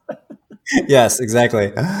yes,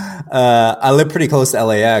 exactly. I live pretty close to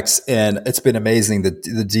LAX, and it's been amazing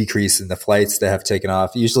the decrease in the flights that have taken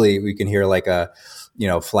off. Usually, we can hear like a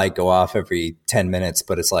flight go off every 10 minutes,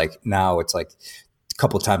 but it's like now it's like a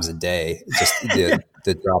couple times a day. Just the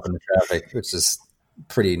drop in the traffic, which is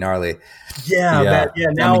pretty gnarly. Yeah.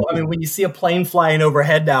 Now, I mean, when you see a plane flying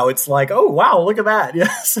overhead now, it's like, oh wow, look at that.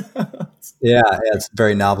 Yes. Yeah, it's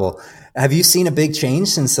very novel. Have you seen a big change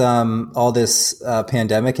since all this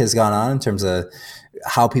pandemic has gone on in terms of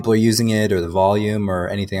how people are using it or the volume or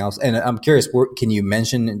anything else? And I'm curious, can you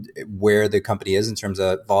mention where the company is in terms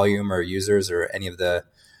of volume or users or any of the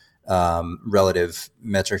relative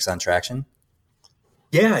metrics on traction?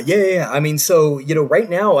 Yeah. I mean, so right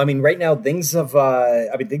now things have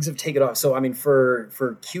taken off. So I mean, for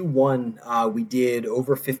Q1, we did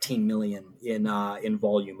over 15 million in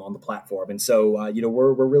volume on the platform, and so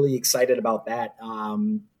we're really excited about that. I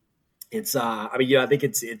think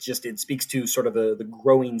it speaks to sort of the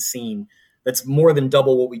growing scene that's more than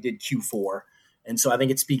double what we did Q4. And so I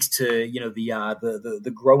think it speaks to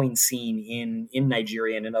the growing scene in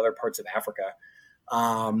Nigeria and in other parts of Africa.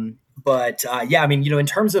 Yeah, I mean, in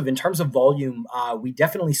terms of volume, we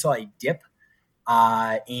definitely saw a dip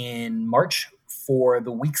in March for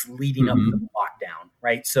the weeks leading up to the lockdown,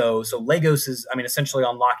 right? So Lagos is, I mean, essentially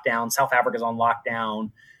on lockdown. South Africa is on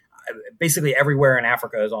lockdown. Basically everywhere in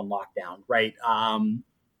Africa is on lockdown, right?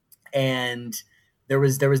 And there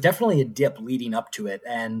was definitely a dip leading up to it.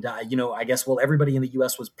 And, I guess, everybody in the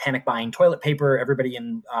U.S. was panic buying toilet paper. Everybody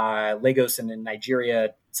in Lagos and in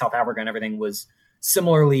Nigeria, South Africa and everything was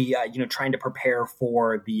similarly, trying to prepare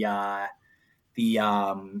for the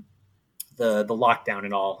lockdown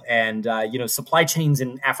and all. And, supply chains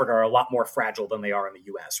in Africa are a lot more fragile than they are in the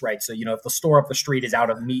U.S., right? So, if the store up the street is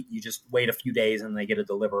out of meat, you just wait a few days and they get a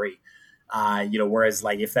delivery. Whereas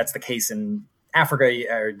like if that's the case in Africa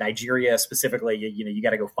or Nigeria specifically, you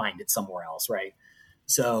got to go find it somewhere else, right?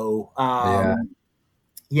 So,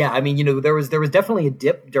 yeah, I mean, there was definitely a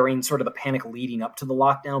dip during sort of the panic leading up to the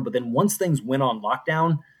lockdown, but then once things went on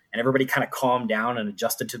lockdown and everybody kind of calmed down and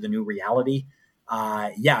adjusted to the new reality,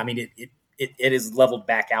 I mean, it is leveled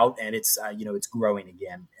back out and it's it's growing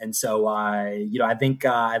again. And so I think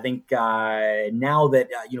now that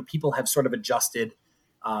people have sort of adjusted,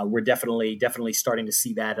 we're definitely starting to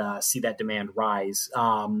see that demand rise.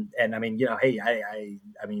 And I mean, hey, I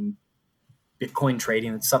mean, Bitcoin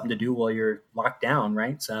trading, it's something to do while you're locked down,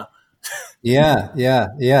 right? So Yeah,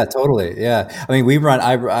 totally. Yeah. I mean, we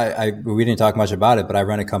didn't talk much about it, but I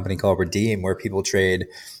run a company called Redeem where people trade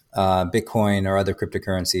Bitcoin or other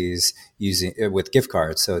cryptocurrencies with gift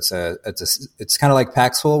cards. So it's kind of like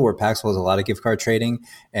Paxful, where Paxful has a lot of gift card trading,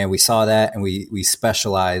 and we saw that, and we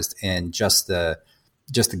specialized in just the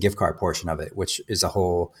gift card portion of it, which is a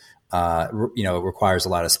whole, it requires a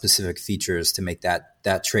lot of specific features to make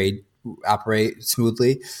that trade operate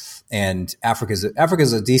smoothly. And Africa's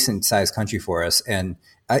a decent sized country for us. And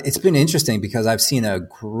it's been interesting because I've seen a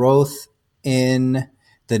growth in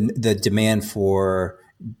the demand for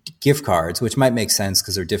gift cards, which might make sense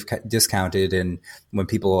because they're discounted. And when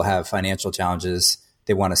people have financial challenges,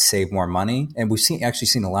 they want to save more money. And we've actually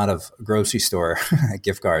seen a lot of grocery store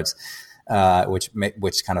gift cards, which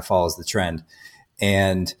kind of follows the trend.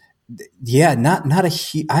 And yeah,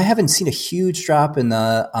 I haven't seen a huge drop on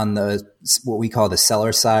the what we call the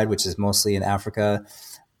seller side, which is mostly in Africa.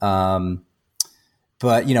 But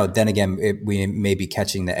then again, we may be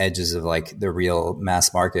catching the edges of like the real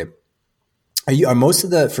mass market. Are most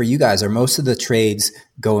of the trades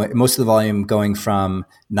most of the volume going from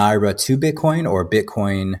Naira to Bitcoin or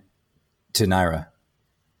Bitcoin to Naira?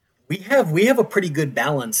 We have a pretty good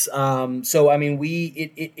balance. So I mean,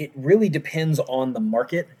 it really depends on the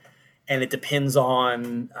market. And it depends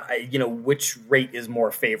on, which rate is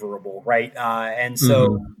more favorable, right? And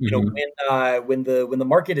so, when the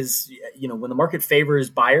market is, when the market favors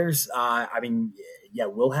buyers,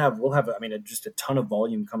 we'll have, just a ton of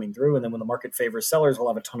volume coming through. And then when the market favors sellers, we'll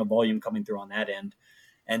have a ton of volume coming through on that end.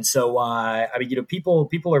 And so,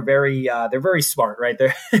 people are they're very smart, right?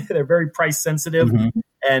 They're very price sensitive,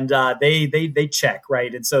 and they check,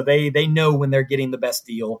 right? And so they know when they're getting the best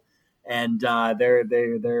deal. and they're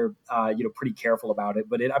pretty careful about it.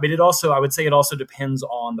 But I would say it also depends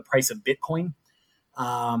on the price of Bitcoin.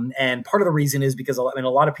 And part of the reason is because a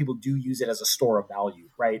lot of people do use it as a store of value,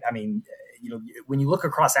 right? I mean, when you look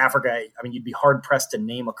across Africa, I mean, you'd be hard pressed to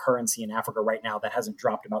name a currency in Africa right now that hasn't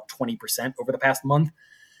dropped about 20% over the past month,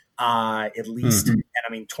 at least. Mm-hmm. And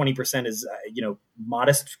I mean, 20% is,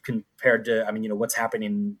 modest compared to, what's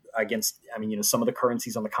happening against, some of the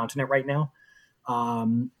currencies on the continent right now.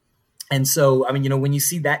 And so, when you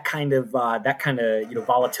see that kind of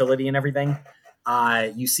volatility and everything,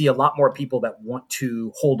 you see a lot more people that want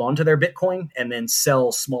to hold on to their Bitcoin and then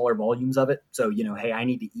sell smaller volumes of it. So, hey, I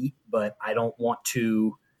need to eat, but I don't want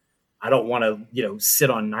to, sit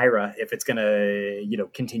on Naira if it's going to,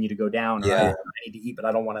 continue to go down. Yeah. I need to eat, but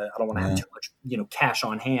I don't want to have too much, cash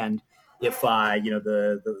on hand if,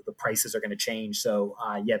 the prices are going to change. So,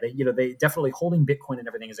 they definitely holding Bitcoin and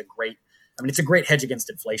everything is it's a great hedge against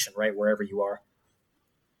inflation, right? Wherever you are.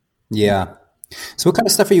 Yeah. So what kind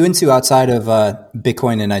of stuff are you into outside of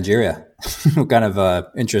Bitcoin in Nigeria? What kind of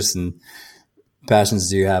interests and passions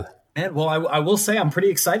do you have? Man, well, I will say I'm pretty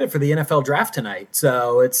excited for the NFL draft tonight.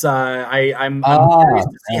 So it's I'm curious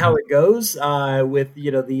to see how it goes with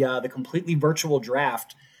the completely virtual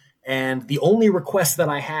draft. And the only request that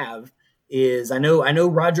I have is I know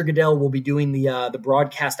Roger Goodell will be doing the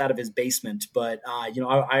broadcast out of his basement, but I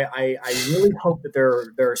really hope that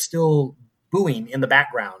there are still booing in the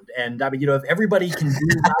background, and if everybody can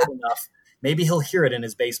boo loud enough, maybe he'll hear it in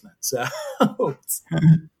his basement. So,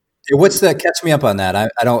 what's the catch me up on that?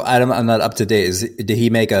 I'm not up to date. Did he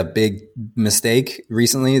make a big mistake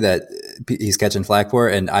recently that he's catching flack for?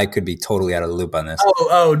 And I could be totally out of the loop on this.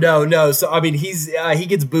 Oh no. So he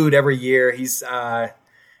gets booed every year. He's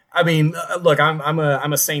look, I'm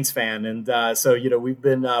a Saints fan, and so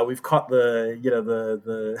we've caught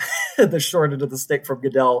the the short end of the stick from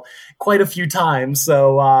Goodell quite a few times.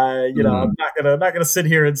 So I'm not gonna sit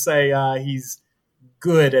here and say he's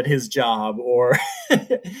good at his job or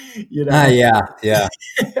yeah.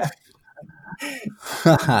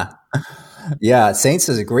 Yeah, Saints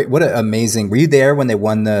is what an amazing. Were you there when they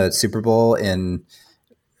won the Super Bowl in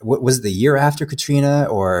what was it, the year after Katrina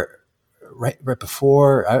or right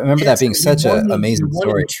before? I remember that being such an amazing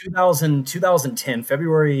story. 2010,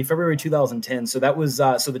 February 2010. So that was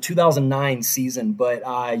the 2009 season. But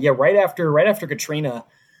right after Katrina.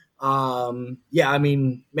 I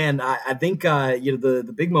think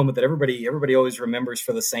the big moment that everybody always remembers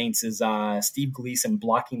for the Saints is Steve Gleason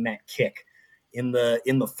blocking that kick in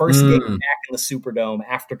the first game back in the Superdome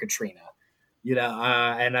after Katrina.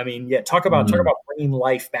 Talk about bringing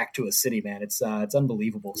life back to a city, man. It's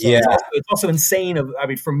unbelievable. So it's also insane.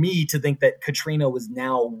 For me to think that Katrina was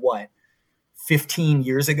now 15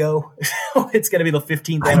 years ago. It's going to be the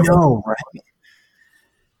 15th anniversary. I know, right?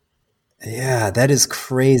 Yeah, that is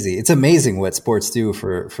crazy. It's amazing what sports do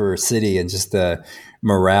for a city and just the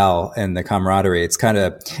morale and the camaraderie. It's kind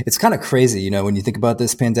of crazy, when you think about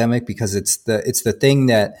this pandemic, because it's the thing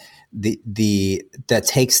that that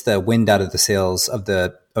takes the wind out of the sails of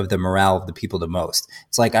the morale of the people the most.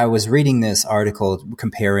 It's like I was reading this article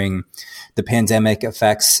comparing the pandemic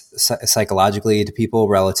effects psychologically to people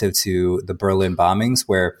relative to the Berlin bombings,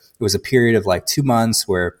 where it was a period of like 2 months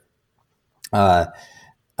where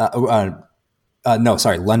London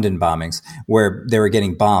bombings, where they were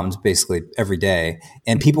getting bombed basically every day.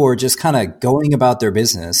 And people were just kind of going about their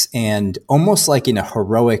business and almost like in a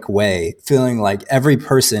heroic way, feeling like every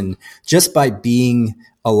person just by being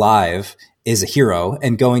alive is a hero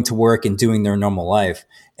and going to work and doing their normal life.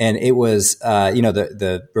 And it was,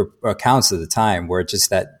 the accounts of the time were just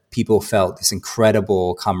that people felt this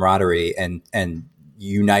incredible camaraderie and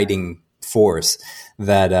uniting force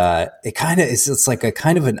that it's like a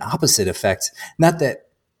kind of an opposite effect. Not that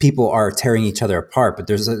people are tearing each other apart, but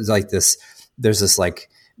there's this like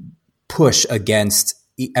push against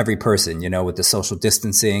every person, with the social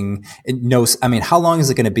distancing. How long is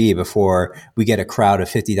it going to be before we get a crowd of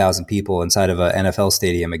 50,000 people inside of an NFL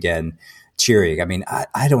stadium again cheering?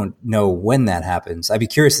 I don't know when that happens. I'd be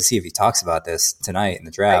curious to see if he talks about this tonight in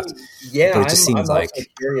the draft. But it just seems I'm like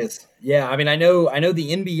curious. Yeah, I know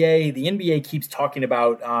the NBA. The NBA keeps talking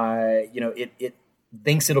about, it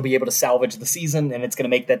thinks it'll be able to salvage the season, and it's going to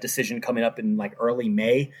make that decision coming up in like early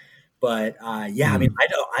May. But I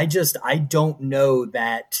don't know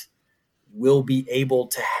that we'll be able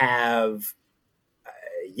to have,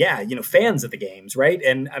 fans at the games, right?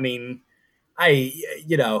 And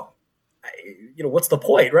what's the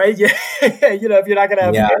point, right? Yeah, if you're not going to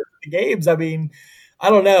have fans at the games, I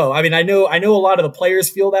don't know. I know a lot of the players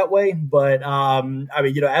feel that way, but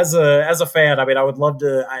as a fan, I would love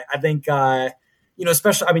to. I think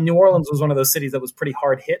especially, I mean, New Orleans was one of those cities that was pretty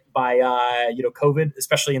hard hit by, COVID,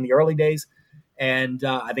 especially in the early days. And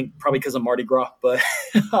I think probably because of Mardi Gras, but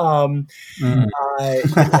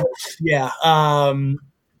yeah.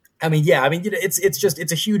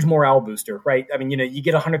 It's a huge morale booster, right? I mean, you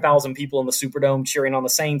get 100,000 people in the Superdome cheering on the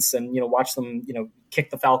Saints, and watch them, kick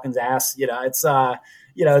the Falcons' ass. It's a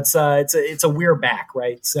we're back,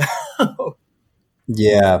 right? So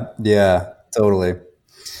yeah, totally.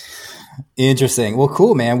 Interesting. Well,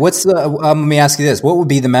 cool, man. Let me ask you this: what would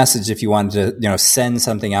be the message if you wanted to, send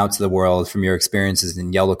something out to the world from your experiences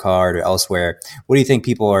in Yellow Card or elsewhere? What do you think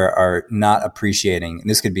people are not appreciating? And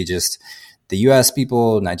this could be just the U.S.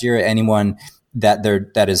 people, Nigeria, anyone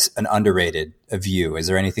that is an underrated view. Is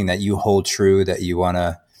there anything that you hold true that you want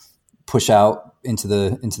to push out into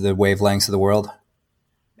the wavelengths of the world?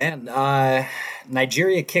 Man,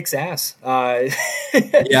 Nigeria kicks ass. Yeah.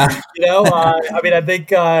 I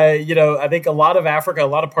think a lot of Africa, a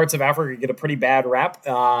lot of parts of Africa get a pretty bad rap.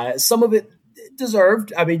 Some of it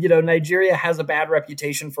deserved. I mean, Nigeria has a bad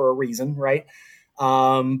reputation for a reason, right?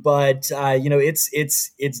 But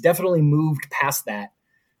it's definitely moved past that.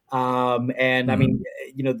 I mean,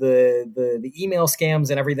 the email scams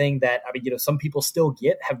and everything that, some people still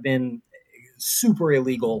get have been super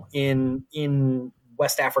illegal in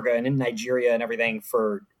West Africa and in Nigeria and everything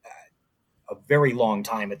for a very long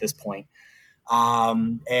time at this point.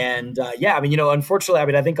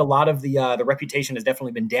 Unfortunately, I think a lot of the reputation has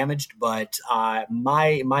definitely been damaged, but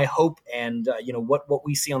my hope and what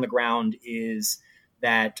we see on the ground is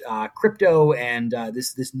that crypto and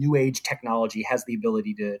this new age technology has the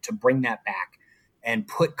ability to bring that back and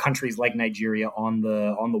put countries like Nigeria on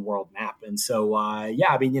the world map. And so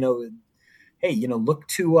hey, look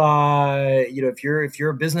to if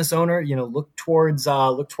you're a business owner, look towards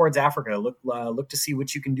Africa. Look to see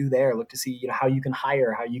what you can do there. Look to see how you can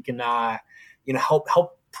hire, how you can help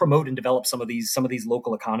promote and develop some of these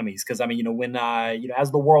local economies. Because when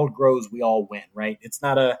as the world grows, we all win, right? It's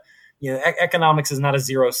not economics is not a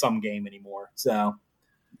zero sum game anymore. So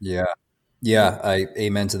yeah, I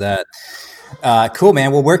amen to that. Cool,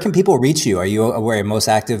 man. Well, where can people reach you? Are you most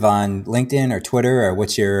active on LinkedIn or Twitter, or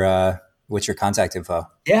what's your contact info?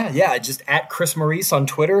 Yeah. Just at Chris Maurice on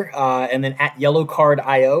Twitter, and then at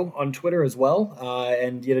YellowCardIO on Twitter as well.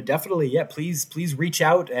 And definitely, please reach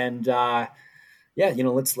out and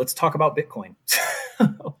let's talk about Bitcoin.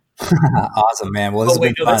 Awesome, man. Well, this has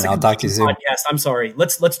been fun. I'll talk to you soon. Yes, I'm sorry.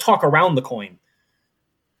 Let's talk around the coin.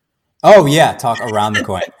 Oh yeah, talk around the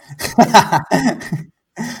coin.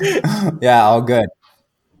 Yeah, all good.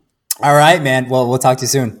 All right, man. Well, we'll talk to you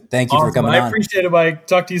soon. Thank you for coming on. I appreciate it, Mike.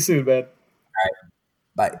 Talk to you soon, man. All right.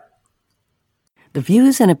 Bye. The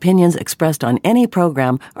views and opinions expressed on any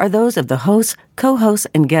program are those of the hosts, co-hosts,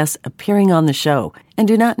 and guests appearing on the show and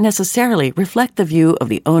do not necessarily reflect the view of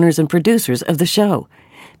the owners and producers of the show.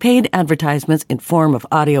 Paid advertisements in form of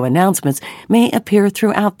audio announcements may appear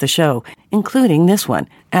throughout the show, including this one.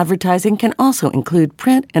 Advertising can also include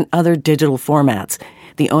print and other digital formats.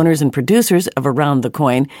 The owners and producers of Around the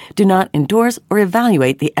Coin do not endorse or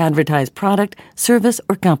evaluate the advertised product, service,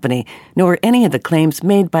 or company, nor any of the claims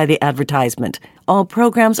made by the advertisement. All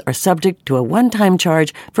programs are subject to a one-time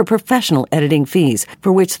charge for professional editing fees,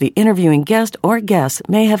 for which the interviewing guest or guests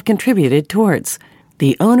may have contributed towards.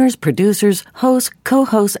 The owners, producers, hosts,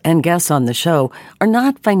 co-hosts, and guests on the show are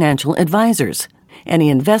not financial advisors. Any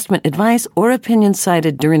investment advice or opinion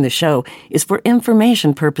cited during the show is for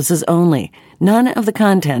information purposes only. None of the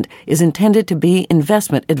content is intended to be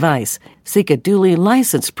investment advice. Seek a duly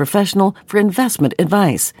licensed professional for investment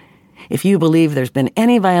advice. If you believe there's been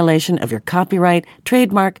any violation of your copyright,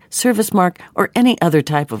 trademark, service mark, or any other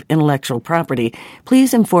type of intellectual property,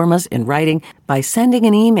 please inform us in writing by sending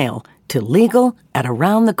an email to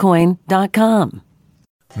legal@aroundthecoin.com.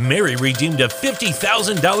 Mary redeemed a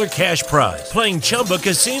 $50,000 cash prize playing Chumba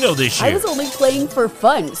Casino this year. I was only playing for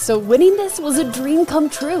fun, so winning this was a dream come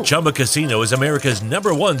true. Chumba Casino is America's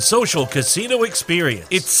 #1 social casino experience.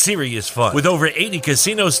 It's serious fun. With over 80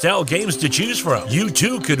 casino-style games to choose from, you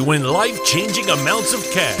too could win life-changing amounts of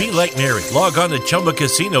cash. Be like Mary. Log on to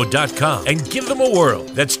ChumbaCasino.com and give them a whirl.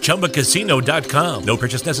 That's ChumbaCasino.com. No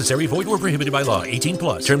purchase necessary. Void where prohibited by law.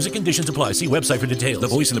 18+. Terms and conditions apply. See website for details. The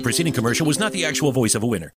voice in the preceding commercial was not the actual voice of a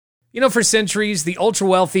winner. You know, for centuries, the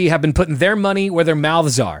ultra-wealthy have been putting their money where their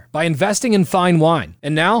mouths are by investing in fine wine.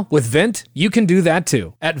 And now, with Vent, you can do that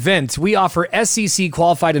too. At Vent, we offer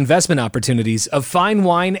SEC-qualified investment opportunities of fine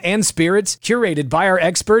wine and spirits curated by our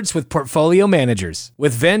experts with portfolio managers.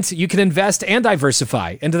 With Vent, you can invest and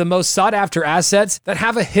diversify into the most sought-after assets that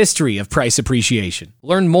have a history of price appreciation.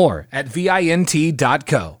 Learn more at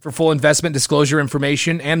vint.co. For full investment disclosure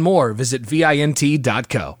information and more, visit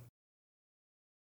vint.co.